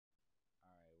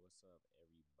What's up,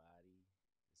 everybody?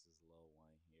 This is Lil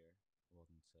One here.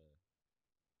 Welcome to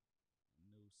a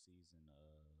new season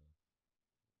of,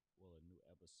 well, a new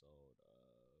episode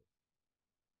of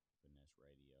Finesse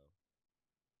Radio.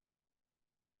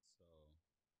 So,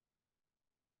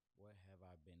 what have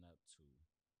I been up to?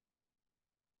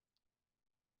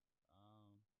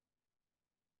 Um,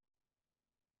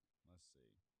 let's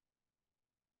see.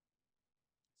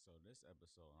 So this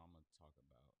episode, I'm gonna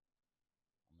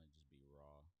just be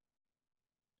raw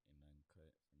and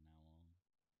uncut from now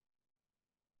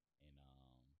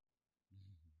on,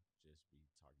 and just be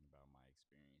talking about my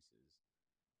experiences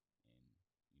and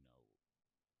you know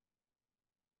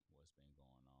what's been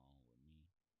going on with me.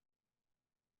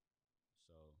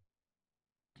 So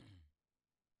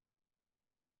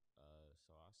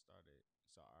so I started.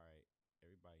 So all right,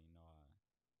 everybody know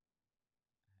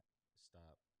I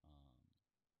stopped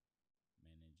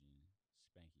managing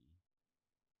Spanky.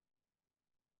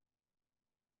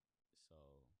 So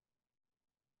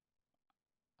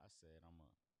I said I'm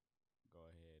gonna go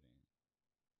ahead and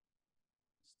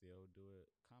still do a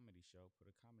comedy show, put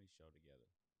a comedy show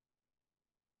together,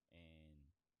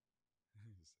 and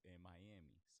in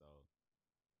Miami. So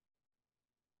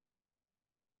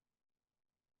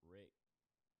Rick,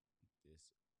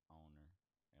 this owner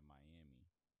in Miami.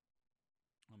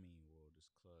 I mean, well,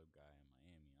 this club guy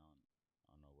in Miami.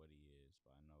 I don't know what he is,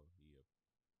 but I know he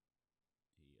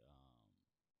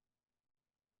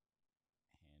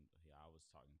I was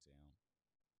talking to him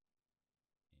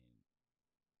and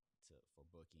to for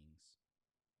bookings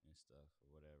and stuff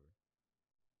or whatever.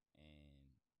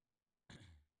 And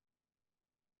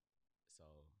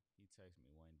so he texted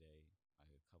me one day,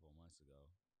 like a couple months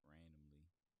ago, randomly,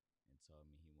 and told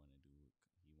me he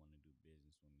wanted to do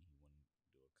business with me. He wanted to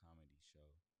do a comedy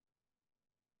show.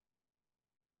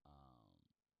 Um,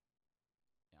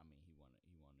 I mean, he wanted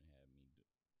to have me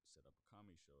set up a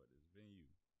comedy show at this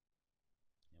venue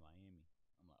in Miami.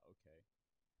 I'm like, okay.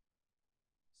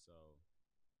 So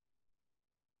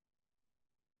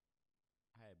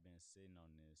I had been sitting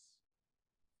on this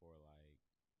for like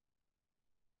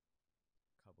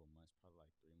a couple months, probably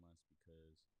like 3 months,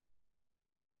 because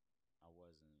I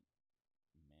wasn't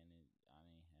managed. I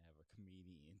didn't have a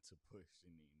comedian to push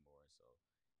anymore, so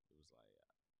it was like,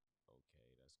 okay,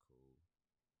 that's cool.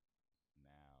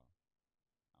 Now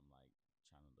I'm like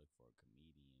trying to look for a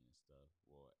comedian and stuff.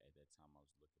 Well, at that time I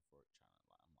was looking for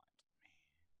trying to.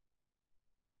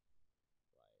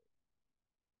 I'm like, man, like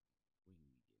we can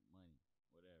be getting money,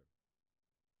 whatever.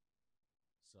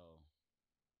 So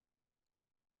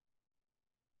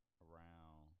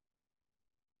around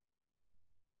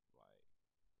like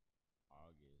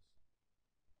August,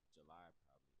 July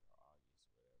probably, or August,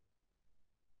 whatever,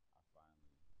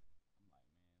 I'm like,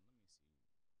 man, let me see.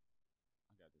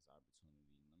 I got this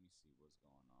opportunity. Let me see what's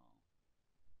going on.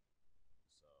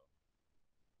 So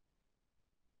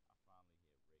I finally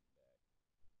hit Rick back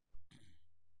and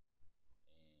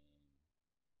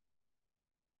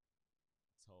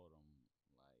told him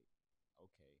like,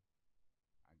 okay,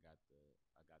 I got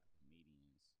the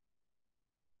comedians.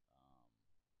 Um,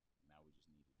 Now we just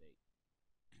need a date.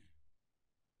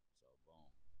 So boom,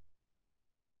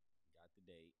 got the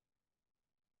date.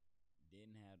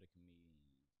 Didn't have the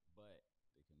comedians, but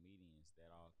the comedians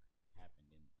that all happened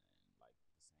in like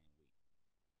the same week.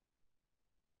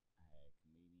 I had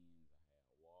comedians. I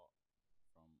had Walt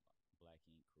from Black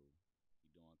Ink Crew. He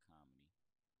doing comedy.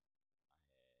 I had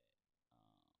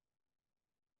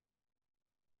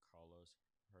Carlos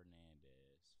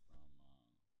Hernandez from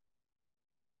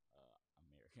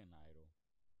American Idol.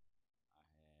 I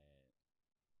had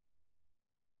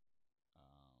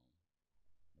um,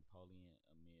 Napoleon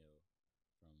Emile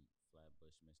from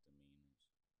Flatbush Misdemeanors.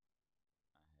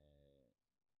 I had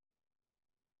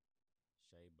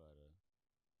Shea Butter.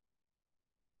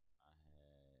 I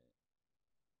had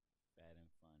Fat and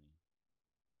Funny.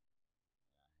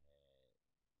 And I had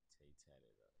Tay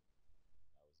Tatted Up.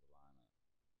 That was the lineup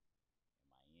in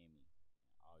Miami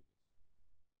in August.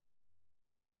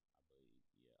 I believe,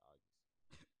 yeah, August.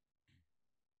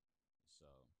 So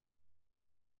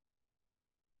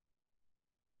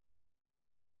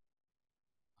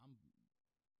I'm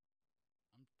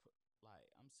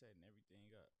I'm setting everything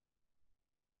up.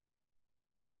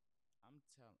 I'm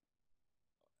telling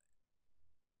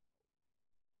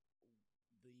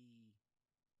the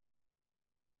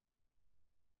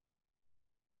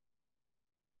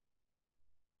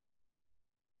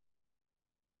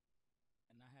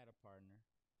and I had a partner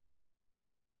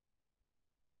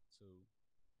too,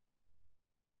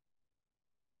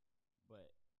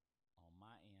 but on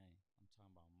my end, I'm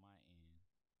talking about my end.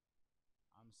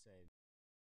 I'm saying,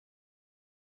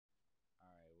 all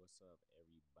right, what's up,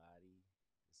 everybody?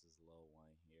 This is Lil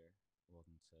One here.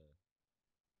 Welcome to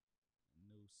a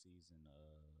new season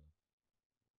of,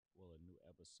 well, a new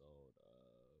episode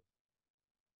of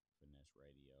Finesse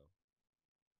Radio.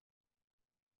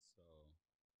 So,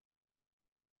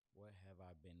 what have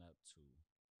I been up to?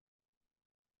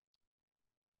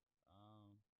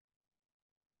 Um,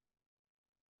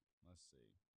 let's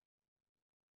see.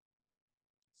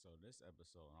 So this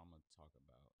episode, I'm gonna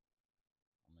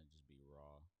just be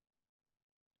raw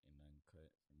and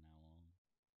uncut from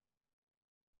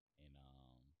now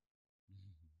on,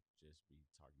 and just be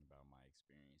talking about my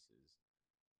experiences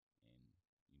and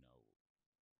you know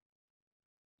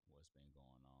what's been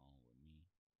going on with me.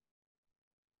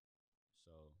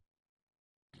 So,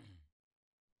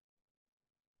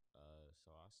 so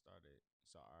I started.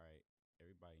 So all right,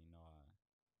 everybody know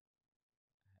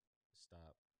I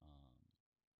stopped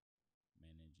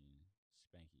managing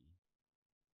Spanky.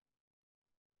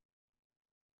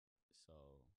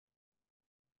 So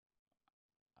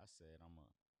I said I'm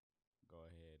gonna go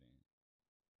ahead and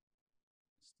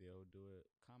still do a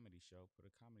comedy show, put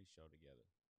a comedy show together,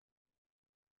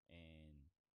 and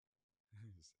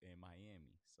in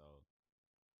Miami. So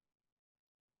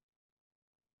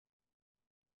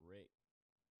Rick,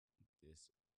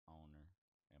 this owner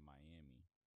in Miami.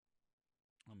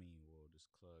 I mean, well,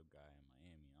 this club guy in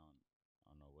Miami.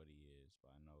 I don't know what he is,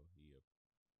 but I know he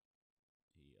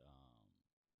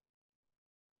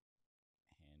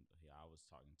I was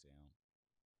talking to him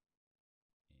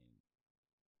and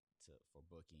for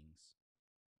bookings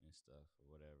and stuff or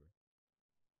whatever.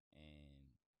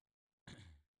 And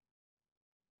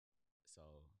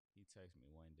so he texted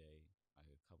me one day, like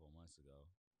a couple months ago,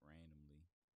 randomly,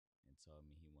 and told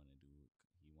me he wanted to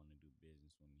do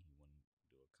business with me. He wanted to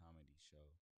do a comedy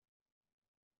show.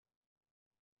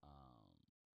 Um,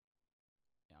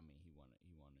 I mean, he wanted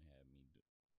to have me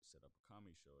set up a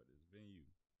comedy show at this venue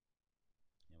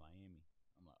in Miami.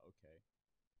 I'm like, okay.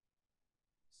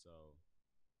 So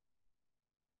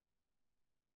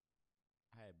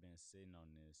I had been sitting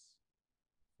on this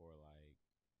for like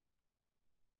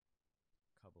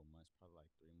a couple months, probably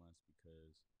like 3 months,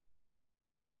 because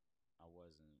I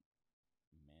wasn't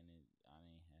managed. I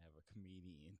didn't have a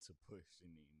comedian to push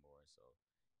anymore, so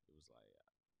it was like,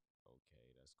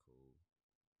 okay, that's cool.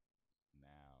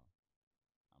 Now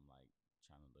I'm like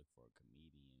trying to look for a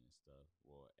comedian and stuff.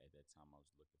 Well, at that time I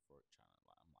was looking for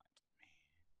I'm like, man,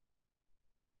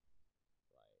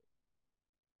 like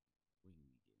we can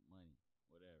be getting money,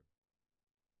 whatever.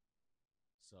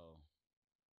 So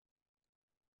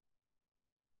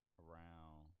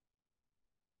around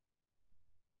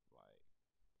like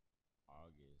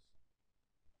August,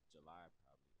 July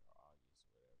probably, or August,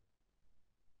 whatever,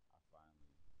 I'm like,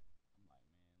 man,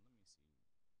 let me see.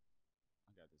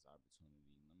 I got this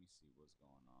opportunity. Let me see what's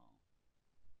going on.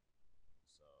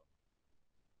 So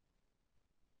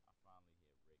I finally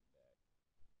hit Rick back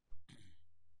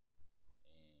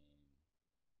and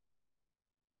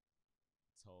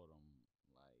told him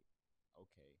like,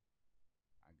 okay,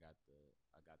 I got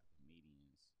the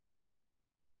comedians.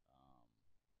 Um,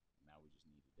 now we just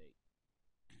need a date.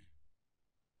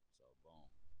 So boom,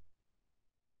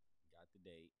 got the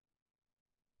date.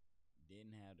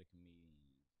 Didn't have the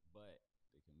comedians, but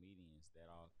the comedians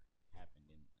that all happened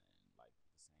in like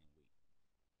the same week.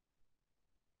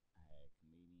 I had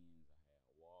comedians. I had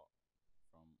Walt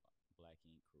from Black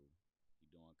Ink Crew. He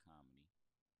doing comedy.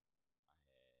 I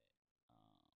had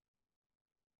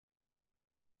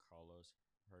Carlos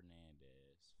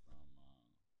Hernandez from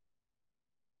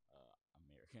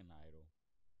American Idol.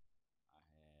 I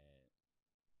had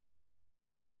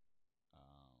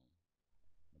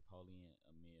Napoleon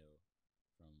Emile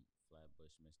from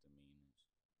Flatbush Misdemeanors.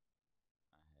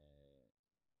 I had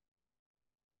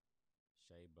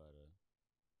Shea Butter.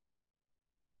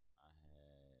 I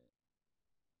had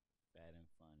Fat and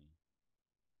Funny.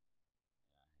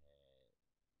 And I had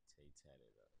Tay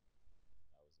Tatted Up.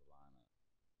 That was the lineup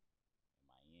in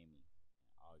Miami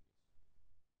in August.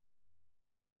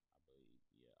 I believe,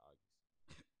 yeah, August.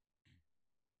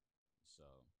 So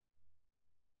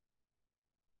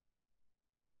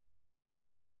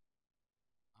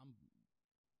I'm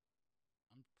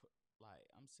I'm put, like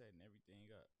I'm setting everything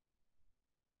up.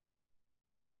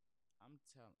 I'm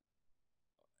telling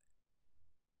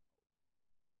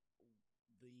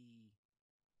the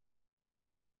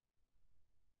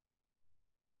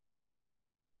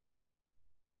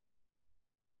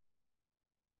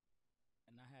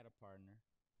and I had a partner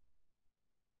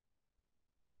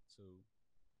too,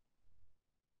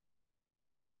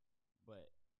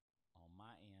 but on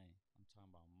my end, I'm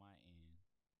talking about my end.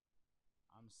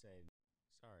 I'm setting.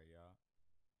 Sorry, y'all.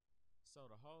 So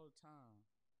the whole time,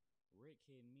 Rick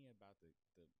hitting me about the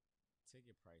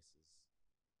ticket prices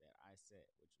that I set,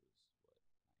 which was what,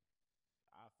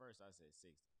 like, first I said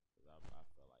 60 because I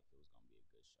felt like it was gonna be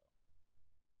a good show,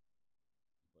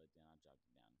 but then I dropped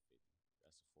it down to 50.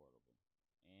 That's affordable,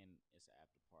 and it's an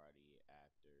after party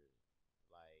after,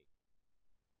 like,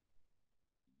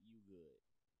 you good.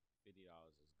 $50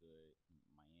 is good.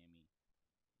 Miami,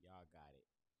 y'all got it.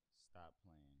 Stop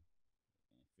playing.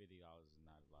 And $50 is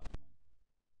not a lot of money.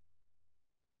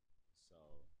 So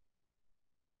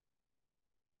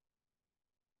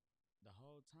the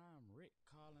whole time, Rick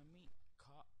calling me,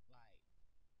 like,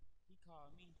 he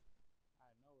called me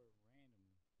out of nowhere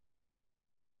randomly,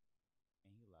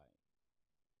 and he like,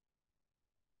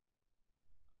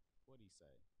 what would he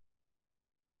say?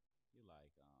 He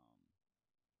like,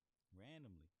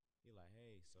 randomly, he like,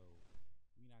 hey, so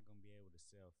we not gonna be able to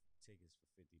sell tickets for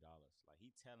 $50. Like,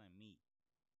 he telling me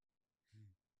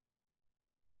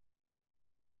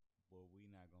what we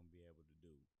not gonna be able to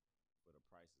do for the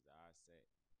prices that I set.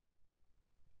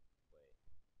 But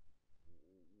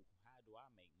how do I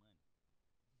make money?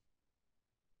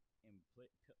 And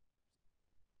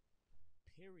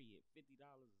period, $50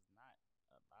 is not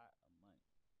a lot of money.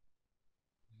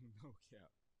 No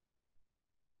cap.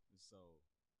 So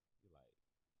he like,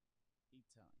 he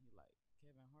like,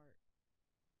 Kevin Hart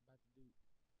about to do,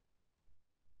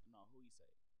 no, who he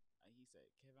say? He said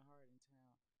Kevin Hart in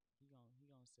town. He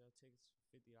gonna sell tickets for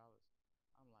 $50.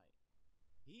 I'm like,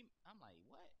 I'm like,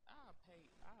 what? I'll pay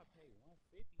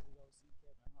 150 to go see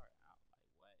Kevin Hart. I'm like,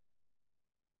 what?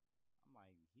 I'm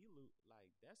like,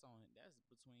 like, that's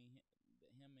between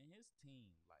him and his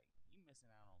team. Like, he missing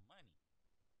out on money.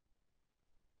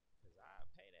 Cause I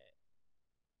pay that.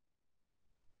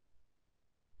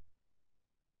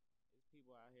 There's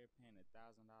people out here paying $1,000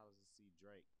 to see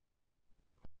Drake,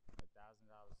 $1,000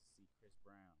 to see Chris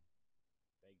Brown.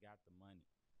 They got the money.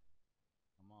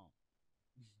 Come on.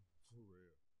 For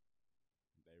real.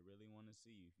 They really want to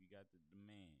see you. If you got the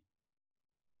demand,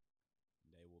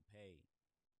 they will pay.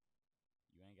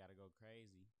 You ain't gotta go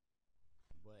crazy.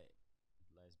 But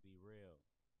let's be real.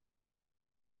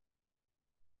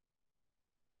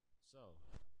 So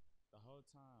the whole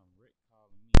time Rick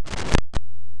calling me.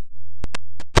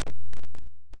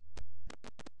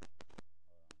 Hold on,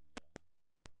 y'all.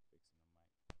 Fixing the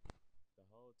mic. The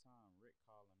whole time Rick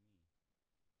calling me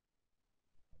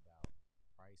about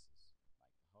prices.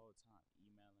 Like, the whole time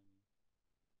emailing me about,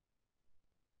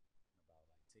 like,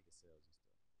 ticket sales and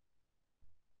stuff.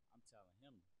 I'm telling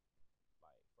him,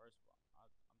 like, first of all, I'm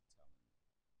telling him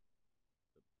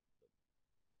the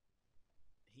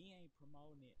he ain't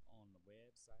promoting it on the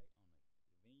website, on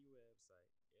the venue website.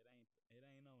 It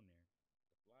ain't on there.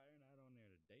 The flyer not on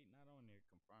there. The date not on there.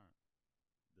 Confirmed.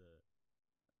 The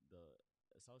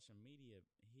social media,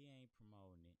 he ain't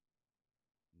promoting it.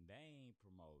 They ain't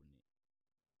promoting it.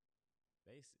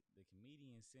 The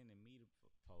comedian sending me the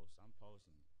post. I'm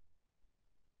posting it.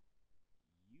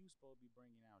 You supposed to be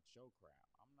bringing out your crowd.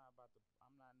 I'm not about to.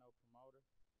 I'm not no promoter.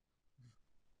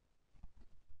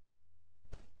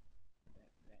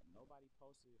 That nobody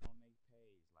posted it on their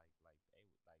page. Like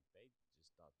they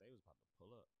just thought they was about to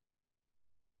pull up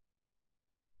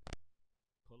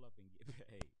and get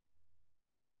paid.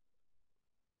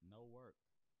 No work.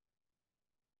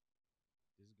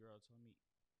 This girl told me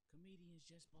comedians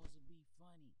just supposed to be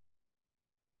funny.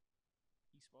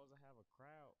 You supposed to have a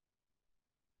crowd.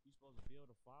 You supposed to build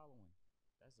a following.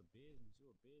 That's a business.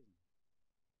 You a business.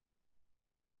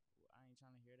 Well, I ain't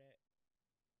trying to hear that.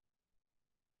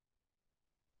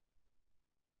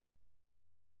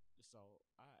 So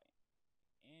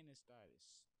and it started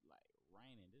like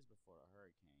raining. This before the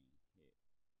hurricane hit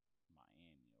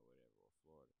Miami or whatever, or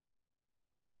Florida.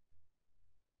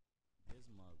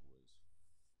 This mug was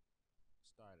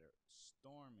started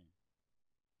storming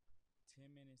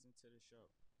 10 minutes into the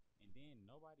show, and then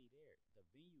nobody there. The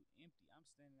venue empty. I'm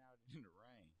standing out in the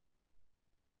rain.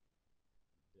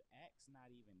 The act's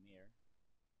not even there.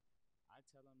 I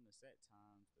tell them the set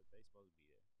times that they supposed to be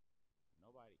there.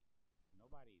 Nobody,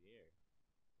 nobody there.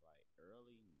 Like,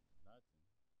 early, nothing.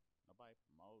 Nobody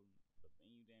promoting. The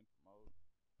venue didn't promote.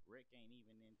 Rick ain't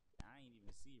even in. I ain't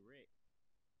even see Rick.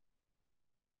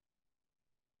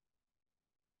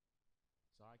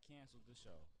 So I canceled the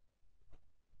show.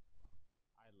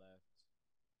 I left.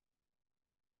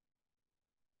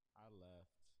 I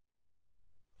left.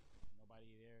 Nobody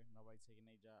there. Nobody taking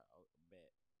their job. Oh,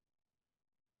 bet.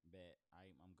 Bet.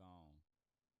 I'm gone.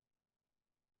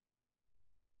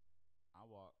 I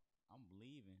walk. I'm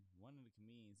leaving. One of the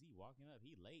comedians, he walking up.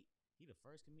 He late. He the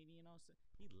first comedian on set.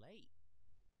 He late.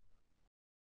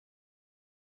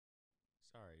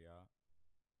 Sorry, y'all.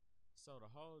 So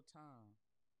the whole time,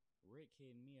 Rick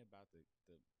kidding me about the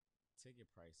ticket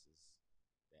prices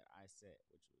that I set,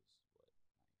 which was what,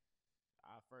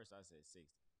 like, first I said 60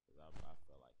 because I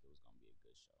felt like it was gonna be a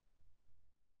good show,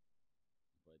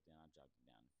 but then I dropped it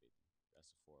down to 50.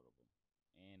 That's affordable,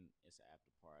 and it's an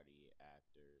after party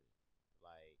after,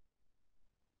 like,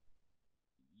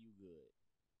 you good.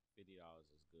 $50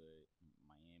 is good.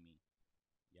 Miami,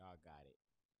 y'all got it.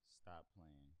 Stop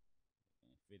playing.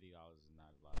 And $50 is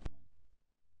not a lot of money.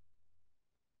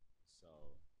 So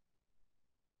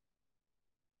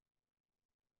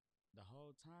the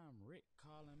whole time, Rick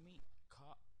calling me,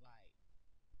 like,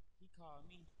 he called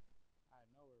me out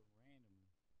of nowhere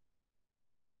randomly,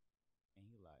 and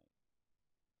he like,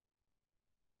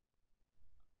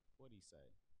 what he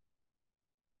say?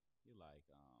 He like,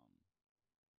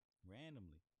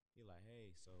 randomly, he like, hey,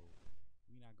 so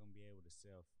we not gonna be able to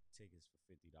sell tickets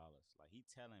for $50. Like, he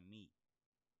telling me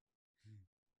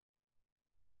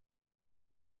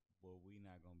what we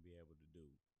not gonna be able to do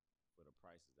for the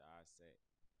prices that I set.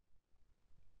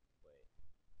 But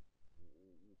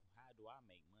how do I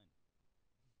make money?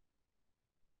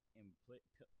 And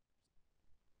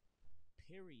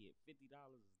period, $50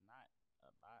 is not a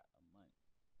lot of money.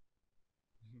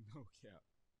 No cap.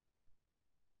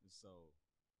 So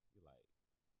he like,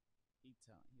 he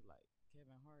like,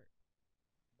 Kevin Hart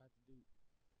about to do,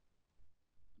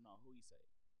 no, who he say?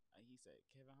 He said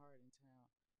Kevin Hart in town.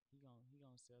 He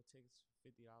gonna sell tickets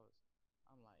for $50.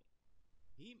 I'm like,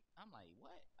 I'm like,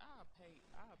 what? I'll pay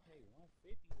 150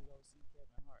 to go see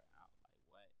Kevin Hart. I'm like,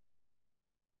 what?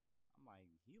 I'm like,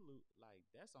 like,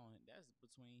 that's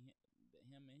between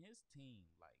him and his team.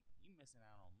 Like, he missing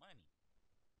out on money.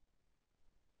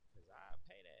 Cause I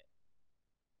pay that.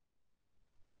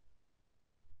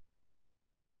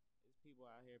 There's people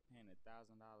out here paying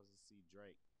 $1,000 to see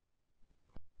Drake,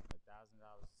 $1,000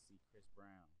 to see Chris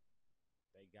Brown.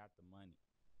 They got the money.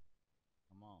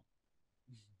 Come on.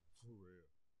 For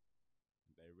real.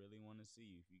 They really want to see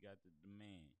you. If you got the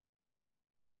demand,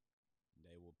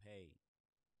 they will pay.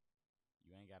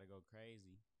 You ain't gotta go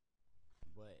crazy.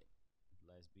 But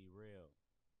let's be real.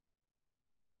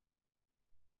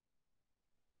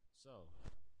 So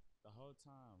the whole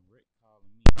time Rick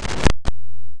calling me.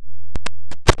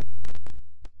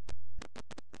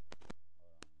 Hold on,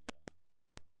 y'all.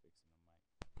 Fixing the mic.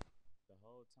 The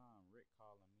whole time Rick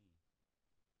calling me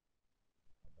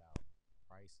about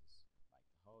prices. Like,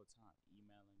 the whole time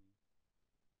emailing me about,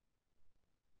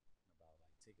 like,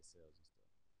 ticket sales and stuff.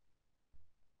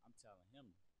 I'm telling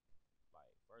him,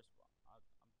 like, first of all, I'm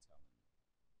telling him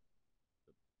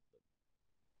the, the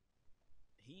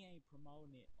he ain't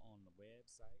promoting it on the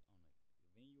website, on the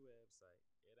venue website.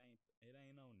 It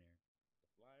ain't on there.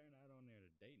 The flyer not on there.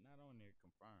 The date not on there.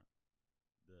 Confirmed.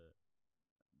 The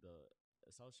the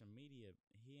social media,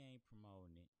 he ain't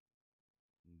promoting it.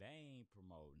 They ain't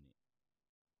promoting it.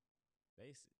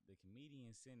 The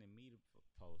comedian sending me the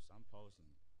post. I'm posting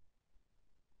it.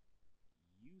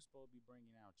 You supposed to be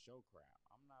bringing out your crowd.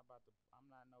 I'm not about to. I'm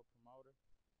not no promoter.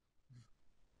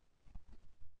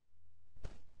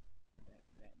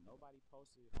 That nobody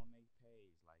posted it on their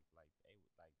page. Like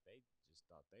they just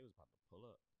thought they was about to pull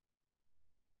up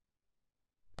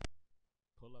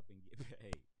and get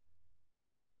paid.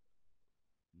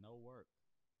 No work.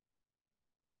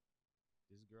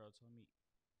 This girl told me,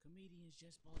 comedians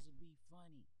just supposed to be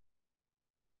funny.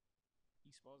 You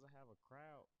supposed to have a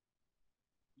crowd.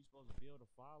 You supposed to build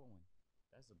a following.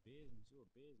 That's a business. You a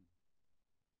business.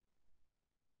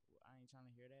 Well, I ain't trying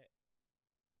to hear that.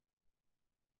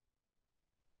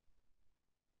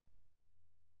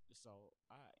 So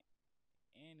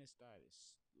and it started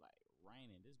like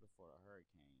raining. This before the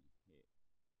hurricane hit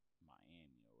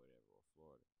Miami or whatever, or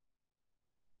Florida.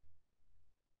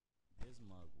 This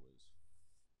mug was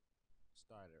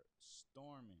started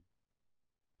storming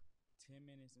 10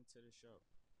 minutes into the show,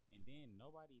 and then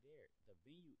nobody there. The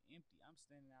venue empty. I'm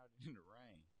standing out in the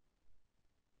rain.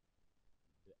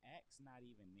 The act's not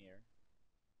even there.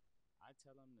 I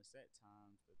tell them the set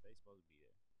times that they supposed to be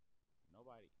there.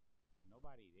 Nobody,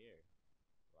 nobody there.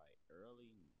 Like,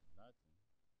 early, nothing.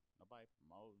 Nobody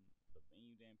promoting. The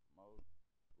venue didn't promote.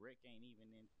 Rick ain't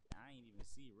even in. I ain't even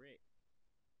see Rick.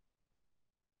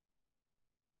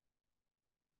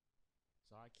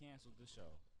 So I canceled the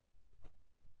show.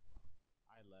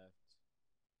 I left.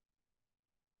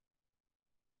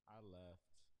 I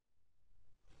left.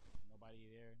 Nobody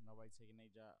there. Nobody taking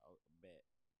their job. Oh, bet.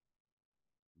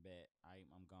 Bet.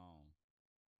 I'm gone.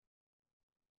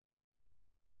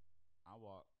 I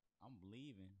walk. I'm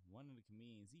leaving. One of the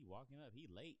comedians, he walking up.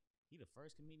 He late. He the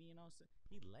first comedian on set.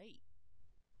 He late.